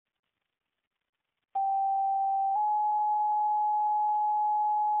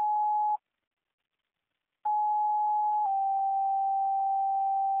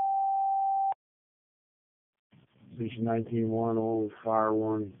Station 19-1, on fire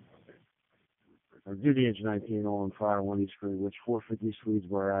 1. Or duty engine 19 on fire 1 East Greenwich, 450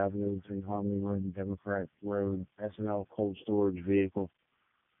 Swedesboro Avenue between Harmony Road and Democrat Road, S&L cold storage vehicle.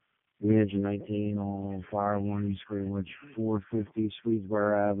 Duty engine 19 on fire 1 East Greenwich, 450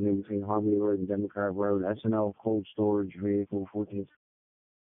 Swedesboro Avenue between Harmony Road and Democrat Road, S&L cold storage vehicle, 14th.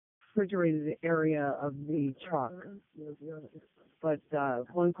 Refrigerated area of the truck, but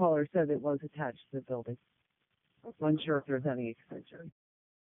one caller said it was attached to the building. Unsure if there's any extension.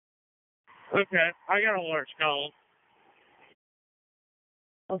 Okay, I got a large column.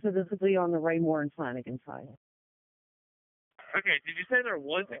 Also, this will be on the Raymore and Flanagan side. Okay, did you say there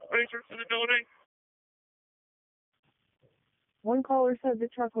was exposure to the building? One caller said the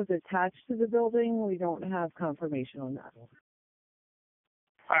truck was attached to the building. We don't have confirmation on that.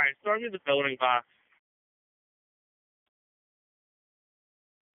 All right, start me the building box.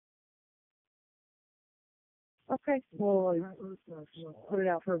 Okay, we'll put it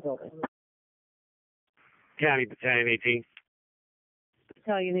out for a building. County Battalion 18.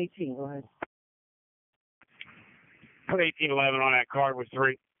 Battalion 18, go ahead. Put 1811 on that card with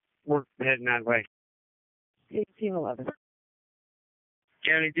 3. We're heading that way. 1811.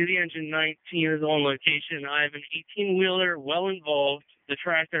 County Duty Engine 19 is on location. I have an 18-wheeler well involved, the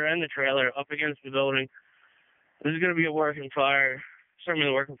tractor and the trailer up against the building. This is going to be a working fire. Start me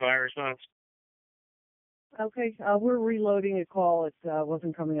the working fire response. Okay, we're reloading a call. It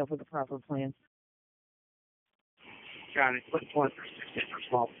wasn't coming up with a proper plan. County, put 1 for 6 for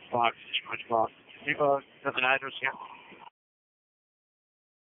small box, much box. Have an address here.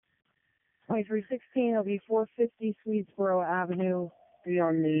 2316 will be 450 Swedesboro Avenue, be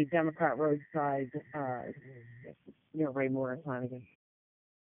on the Democrat Road side, near Raymore and Flanagan.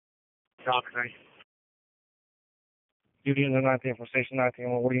 Copy. Duty in the 19 from Station 19.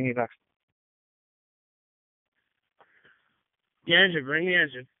 What do you need next? The engine. Bring the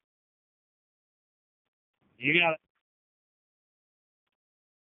engine. You got it.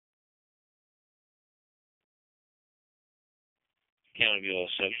 County Bureau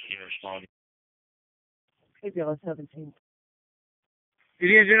 17 responding. Bureau 17.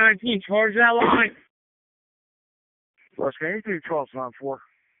 Duty engine 19, charge that line. Let's get 1812 on 4.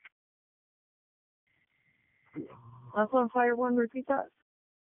 Last on fire 1, repeat that.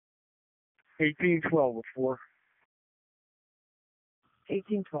 1812 with 4.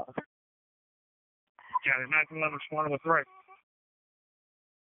 1812. County 1911 responding with 3.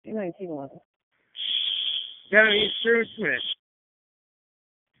 1911. County East Greenwich Command.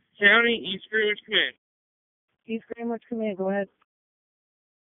 County East Greenwich Command. East Greenwich Command, go ahead.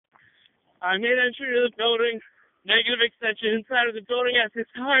 I made entry to the building. Negative extension inside of the building at this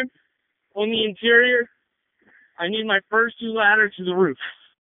time. On the interior, I need my first 2 ladders to the roof.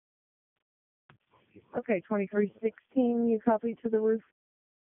 Okay, 2316, you copy to the roof?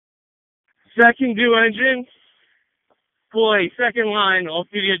 Second due engine. Pull a second line off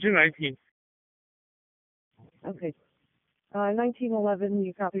duty engine 19. Okay. 1911,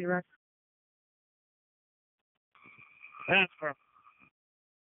 you copy direct? That's perfect.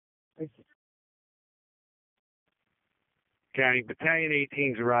 County Battalion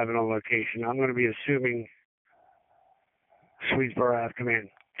 18 is arriving on location. I'm going to be assuming Swedesboro Ave Command.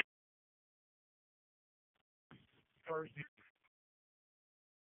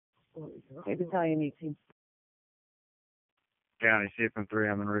 Okay, Battalion 18. County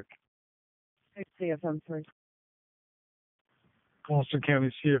CFM3, I'm en route. Okay, CFM 3. Boston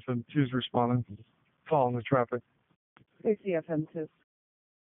County CFM 2 is responding, following the traffic. Okay, CFM 2.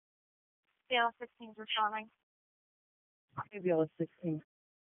 Bill 16 is responding. Okay, BLS 16.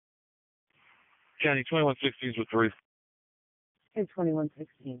 County 2116 with 3. Okay,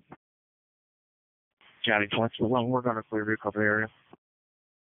 2116. County 2211, we're going to clear recovery area.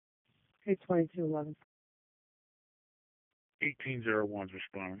 Okay, 2211. 1801 is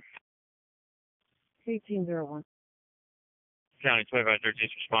responding. 1801. County 2513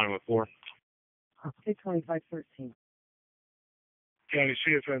 is responding with 4. Okay, 2513. County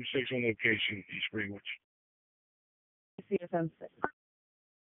CFM 6 on location, East Greenwich. CFM 6.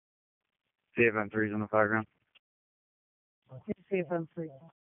 CFM 3 is on the fire ground. Okay, CFM 3.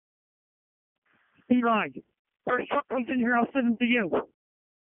 Eli, first truck comes in here, I'll send him to you.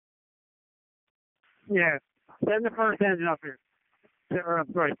 Yeah, send the first engine up here. Or,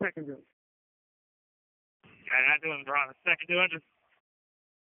 I'm sorry, second engine. Okay, not doing the drive. Second due engine.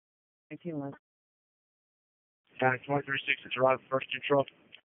 1911. County 2316 is arriving first due truck.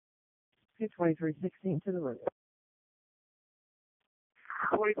 Okay, 2316 to the road.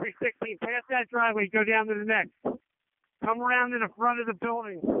 2316, pass that driveway, go down to the next. Come around to the front of the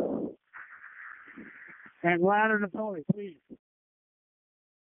building. And ladder to pony, please.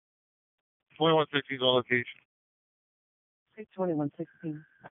 2116 is on location. Okay, 2116.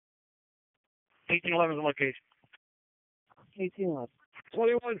 1811 is on location. 1811.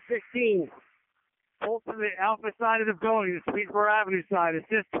 2116. Pull to the alpha side of the building, the Swedesboro Avenue side.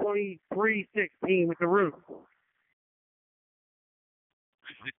 Assist 2316 with the roof.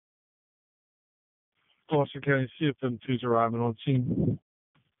 Gloucester County CFM2's arriving on scene.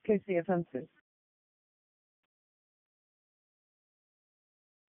 Okay, CFM2.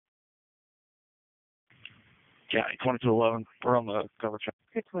 County 2211. We're on the cover check.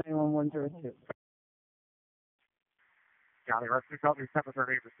 Okay, 21102. County Rescue Company,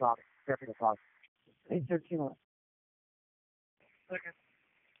 738 responding. Deputy 5. 81311.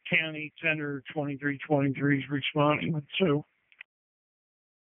 County Center 2323 is responding with 2.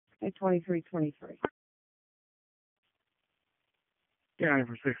 Okay, 2323. County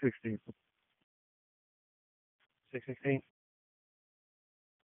for 616. 616.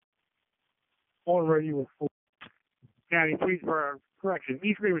 Already with 4. County, please, for correction.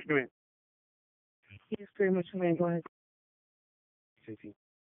 East Greenwich Command. East Greenwich Command, go ahead. 16.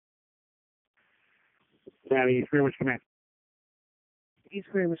 County, East Greenwich Command. East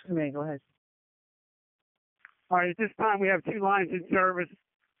Greenwich Command, go ahead. All right, at this time we have 2 lines in service.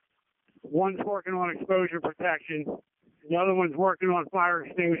 One's working on exposure protection. The other one's working on fire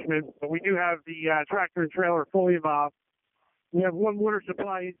extinguishment. But we do have the tractor and trailer fully involved. We have 1 water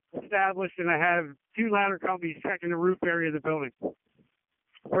supply established, and I have 2 ladder companies checking the roof area of the building.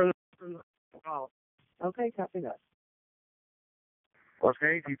 Okay, copy that.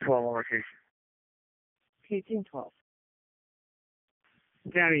 Okay, 1812 on location. 1812.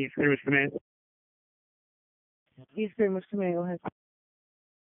 County, East Greenwich Command. East Greenwich Command, go ahead.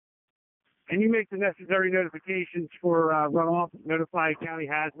 Can you make the necessary notifications for runoff? Notify County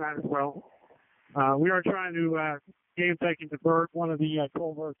Hazmat as well. We are trying to game take and divert one of the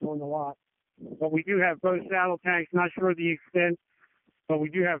culverts on the lot. But we do have both saddle tanks, not sure the extent, but we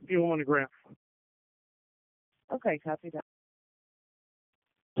do have fuel on the ground. Okay, copy that.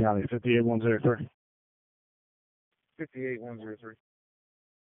 County, 58103. 58103.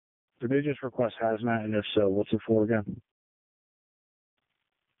 Did they just request hazmat, and if so, what's it for again?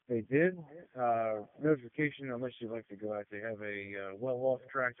 They did. Notification, unless you'd like to go out, they have a well-off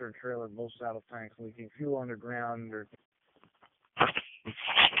tractor and trailer, both saddle tanks leaking, fuel underground, or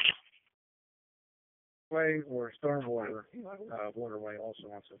way or stormwater waterway also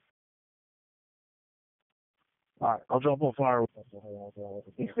wants it. All right, I'll jump on fire.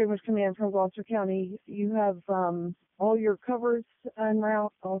 East Greenwich Command from Gloucester County. You have all your covers en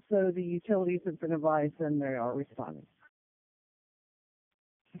route. Also, the utilities have been advised, and they are responding.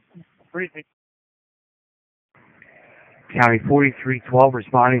 Briefing. County 4312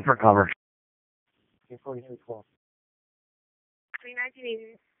 responding for cover. 4312.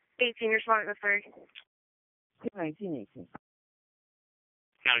 1918 responding to 3rd. 1918.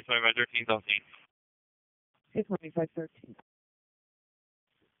 County 2513 on scene. 2513.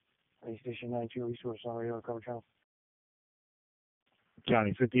 Police Station 92 resource summary on cover channel.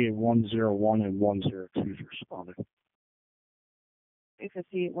 County 58101 and 102 responded.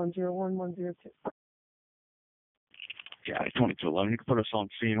 58101, 102. County 2211. You can put us on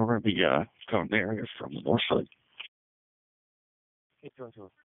scene. We're going to be coming there, I guess, from the north side. East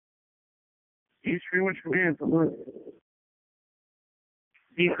Greenwich Command.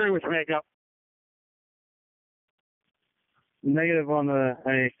 East Greenwich makeup. Negative on the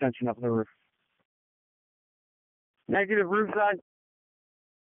extension up the roof. Negative roof side.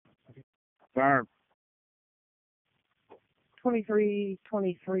 Burn.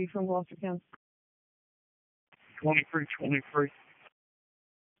 2323 from Gloucester County. 2323.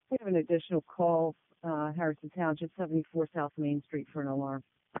 We have an additional call, Harrison Township, 74 South Main Street for an alarm.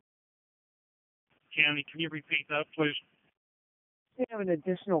 County, can you repeat that, please? We have an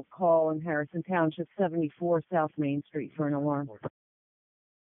additional call in Harrison Township, 74 South Main Street for an alarm.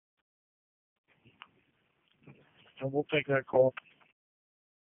 And we'll take that call.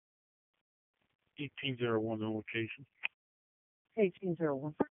 1801 on location.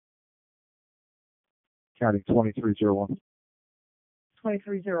 1801. County 2301.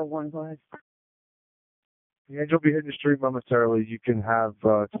 2301, go ahead. Yeah, you'll be hitting the street momentarily. You can have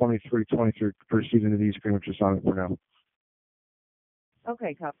 2323 proceed into the East Greenwich assignment for now.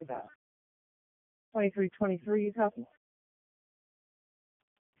 Okay, copy that. 2323, you copy?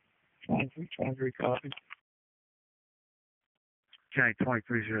 2323 copy. County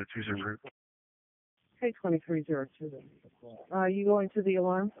 23020. Okay, 2302. You going to the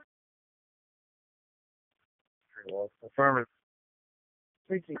alarm? Affirmative.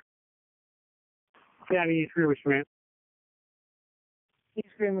 32. County East Greenwich, man.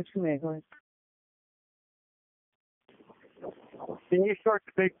 East Greenwich Command, go ahead. Can you start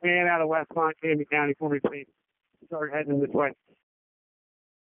the big van out of Westmont, Camden County for me, please? Start heading this way.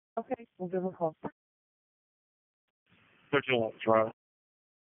 Okay, we'll give him a call. 1311, Charlie.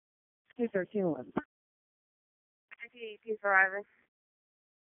 21311. 1918 for arriving.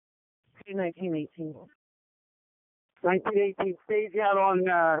 1918. 1918, stage out on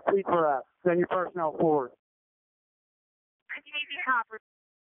Sleeper Ave. Send your personnel forward. 1918 copper.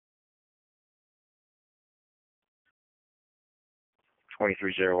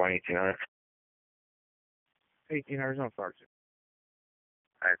 2301 1800. 1800 on Sergeant.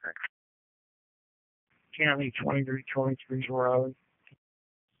 Alright, thanks. County 2323 Raleigh.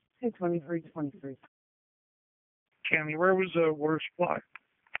 Okay, 2323. County, where was the worst spot?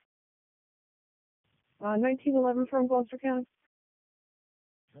 1911 from Gloucester County.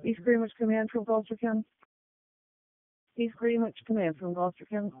 East Greenwich Command from Gloucester County. East Greenwich Command from Gloucester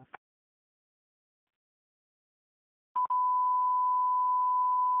County.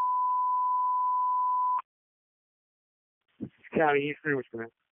 County East Greenwich, man.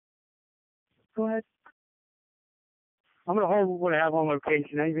 Go ahead. I'm going to hold what I have on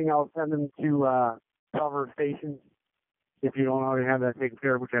location. Anything else, send them to cover stations. If you don't already have that taken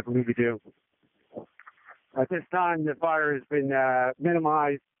care of, which I believe you do. At this time, the fire has been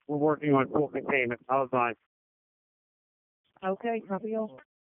minimized. We're working on full containment. How's that? Okay, copy all.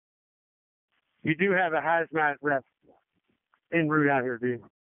 You do have a hazmat rep en route out here, do you?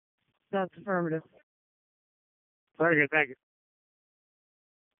 That's affirmative. Very good, thank you.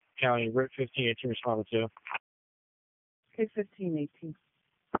 County, Route 1518, responded to. Okay, 1518.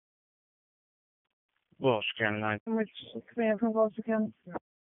 Gloucester County 9. Greenwich Command from Gloucester County.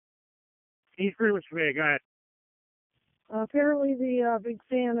 East Greenwich, man, go ahead. Apparently the big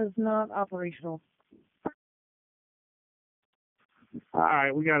fan is not operational. All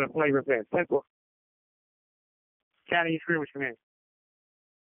right, we got a flavor fan. Central. County East Greenwich, man.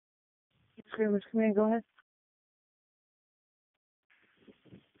 East Greenwich Command, go ahead.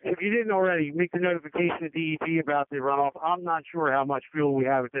 If you didn't already, make the notification to DEP about the runoff. I'm not sure how much fuel we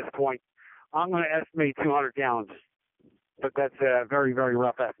have at this point. I'm going to estimate 200 gallons, but that's a very, very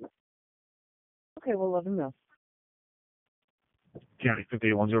rough estimate. Okay, we'll let him know. County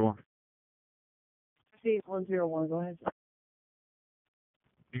 58101. 58101, go ahead.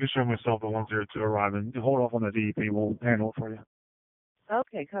 You can show myself at 102 arriving. You hold off on the DEP. We'll handle it for you.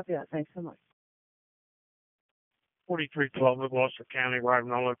 Okay, copy that. Thanks so much. 4312 of Gloucester County,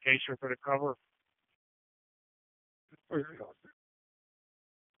 arriving on location for the cover.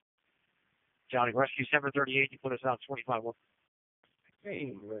 County Rescue 738, you put us out 25.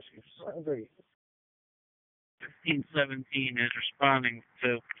 Hey, rescue. 738. 1517 is responding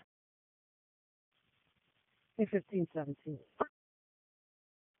to. Okay, 1517.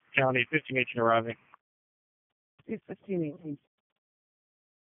 County 1518 arriving. Okay, 1518.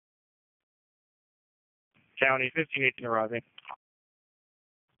 County 1518 arriving.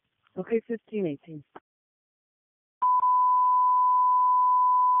 Okay, 1518.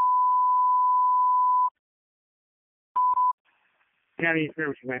 County East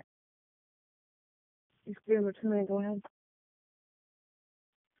Greenwich, man. East Greenwich Command, go ahead.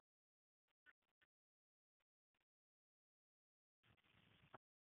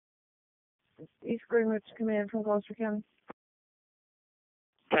 East Greenwich Command from Gloucester County.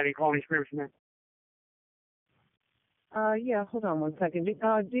 County calling East Greenwich, man. Yeah, hold on one second.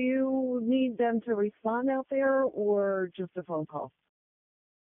 Do you need them to respond out there or just a phone call?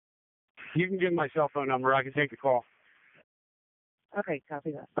 You can give my cell phone number. I can take the call. Okay,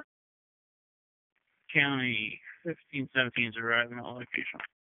 copy that. County 1517 is arriving on location.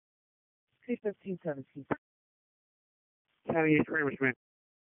 Okay, 1517. County East Greenwich, man.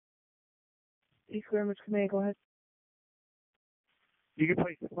 East Greenwich Command, go ahead. You can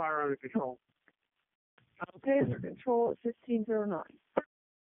place the fire under control. Okay, under control at 1509.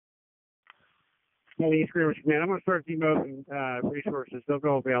 County East Greenwich, man. I'm going to start demoting resources. They'll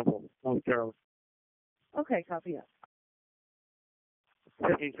go available momentarily. Okay, copy that.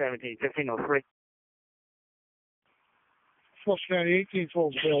 1517, 1503. Gloucester County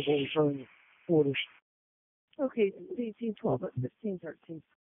 1812 available return orders. Okay, 1812 at 1513.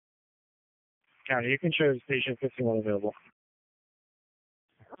 County, you can show the station 51 available.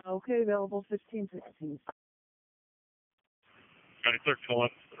 Okay, available 1516. County 1311,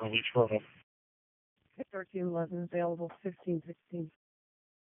 release photo. Okay, 1311 available 1516.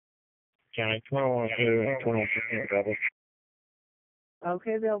 County 2112, 2115 available.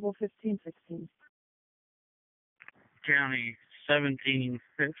 Okay, available 1516. County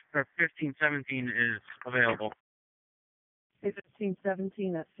 1517 is available. Okay,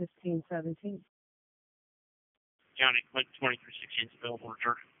 1517 at 1517. County, like 2316 is available,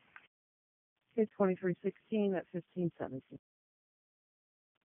 return. Okay, 2316 at 1517.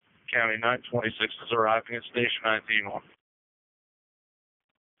 County 926 is arriving at station 19-1.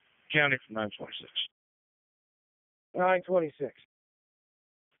 County from 926. 926.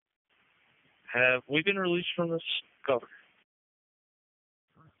 Have we been released from this cover?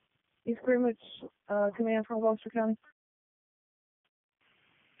 East Greenwich, command from Gloucester County.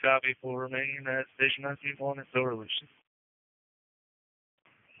 Copy for remaining at station 19-1 until released.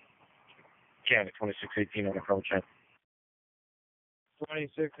 County 2618 on the cover channel.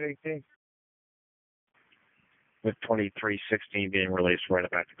 2618. With 2316 being released right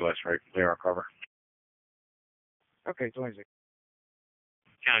back to Glass right clear our cover. Okay, 26.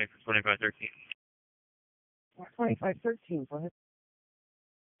 County for 2513. 2513, go ahead.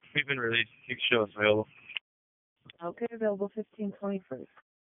 We've been released. You can show us available. Okay, available 1523.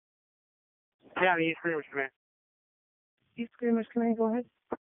 County East Greenwich command. East Greenwich command, go ahead.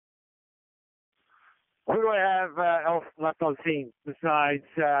 Who do I have else left on scene besides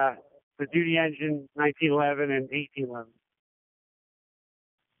the duty engine 1911 and 1811?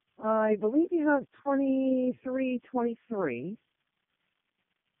 I believe you have 2323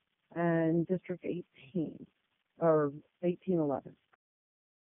 and District 18, or 1811.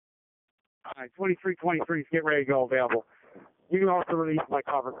 All right, 2323 is getting ready to go available. You can also release my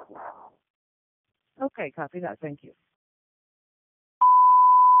cover. Okay, copy that. Thank you.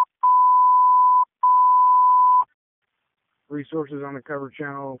 Resources on the cover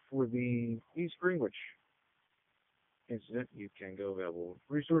channel for the East Greenwich incident. You can go available.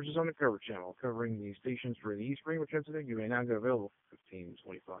 Resources on the cover channel covering the stations for the East Greenwich incident. You may now go available.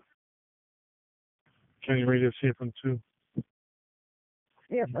 1525. County Radio CFM2.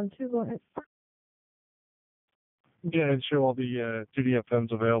 Yes, on 2, go ahead. Yeah, and show all the duty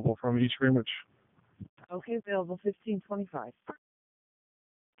FMs available from East Greenwich. Okay, available 1525.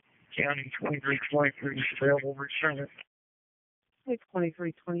 County 2323 is available, return it. Okay,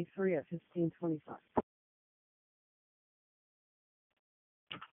 2323 at 1525.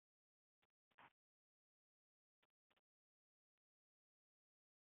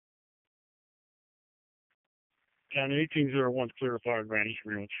 County 1801 clear of fire Grand East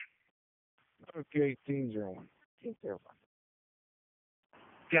Greenwich. Okay, 1801. 1801.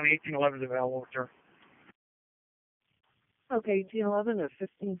 County 1811 is available, return. Okay, 1811 at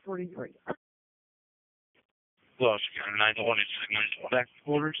 1543. Gloucester County 926, back to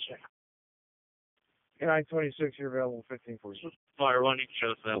quarters. 926, you're available. 1546. Fire 1, you can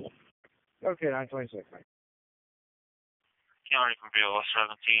show us available. Okay, 926. County from BLS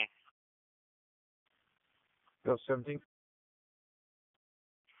 17. Bill 17.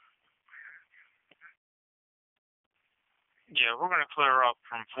 Yeah, we're going to clear up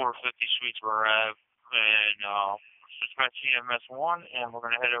from 450 Swedesboro Ave and suspect CMS 1, and we're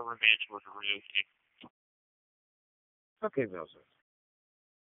going to head over to Manchester to relocate. Okay, Bill 6.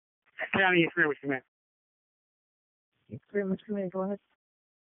 County East Greenwich command. East Greenwich command, go ahead.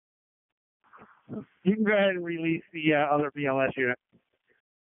 You can go ahead and release the other BLS unit.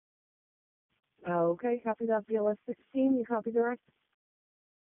 Okay, copy that. BLS 16, you copy direct?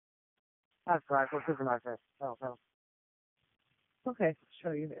 That's right. We'll supervise that. Oh. Okay,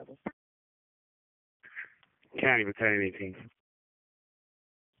 show you available. County Battalion 18.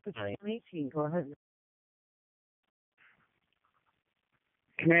 Battalion 18, go ahead.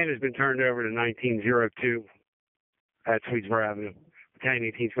 Command has been turned over to 1902 at Swedesboro Avenue. Battalion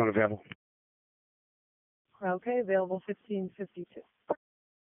 18 is going available. Okay, available 1552.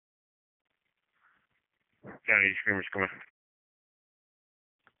 County East Greenwich command.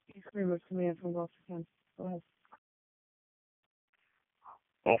 East Greenwich command from Gloucester County. Go ahead.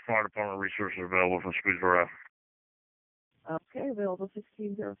 All fire department resources available from Swedesboro. Okay, available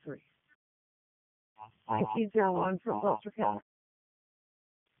 1603. 1501 from Gloucester County.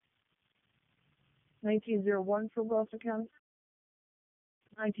 1901 from Gloucester County.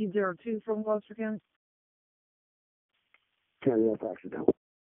 1902 from Gloucester County. County, that's accidental.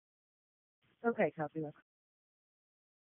 Okay, copy that.